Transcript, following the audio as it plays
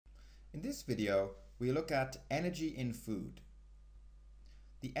In this video, we look at energy in food.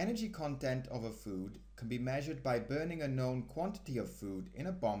 The energy content of a food can be measured by burning a known quantity of food in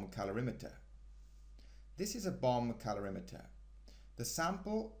a bomb calorimeter. This is a bomb calorimeter. The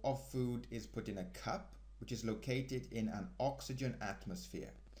sample of food is put in a cup, which is located in an oxygen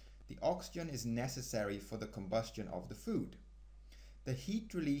atmosphere. The oxygen is necessary for the combustion of the food. The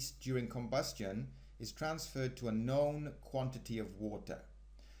heat released during combustion is transferred to a known quantity of water.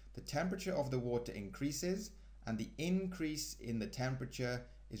 The temperature of the water increases, and the increase in the temperature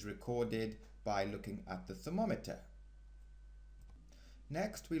is recorded by looking at the thermometer.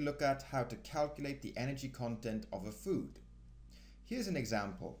 Next, we look at how to calculate the energy content of a food. Here's an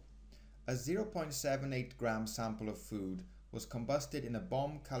example. A 0.78 gram sample of food was combusted in a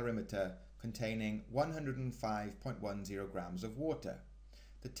bomb calorimeter containing 105.10 grams of water.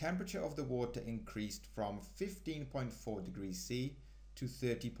 The temperature of the water increased from 15.4 degrees C to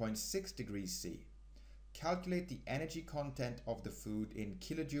 30.6 degrees C. Calculate the energy content of the food in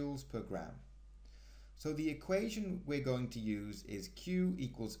kilojoules per gram. So the equation we're going to use is Q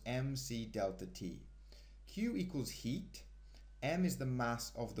equals mc delta T. Q equals heat, m is the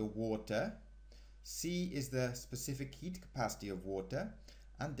mass of the water, C is the specific heat capacity of water,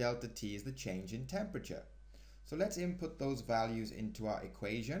 and delta T is the change in temperature. So let's input those values into our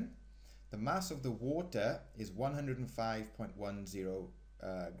equation. The mass of the water is 105.10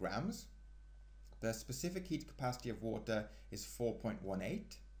 grams. The specific heat capacity of water is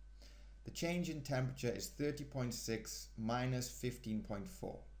 4.18. The change in temperature is 30.6 minus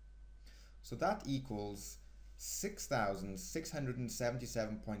 15.4. So that equals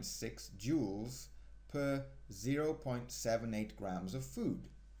 6,677.6 joules per 0.78 grams of food.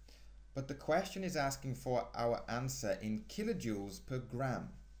 But the question is asking for our answer in kilojoules per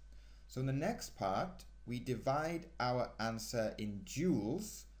gram. So in the next part, we divide our answer in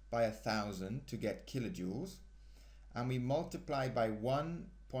joules by 1,000 to get kilojoules, and we multiply by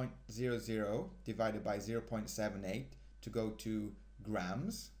 1.00 divided by 0.78 to go to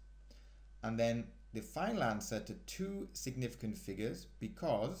grams, and then the final answer to two significant figures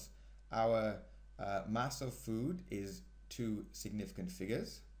because our mass of food is two significant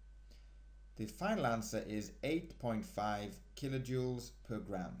figures. The final answer is 8.5 kilojoules per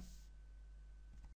gram.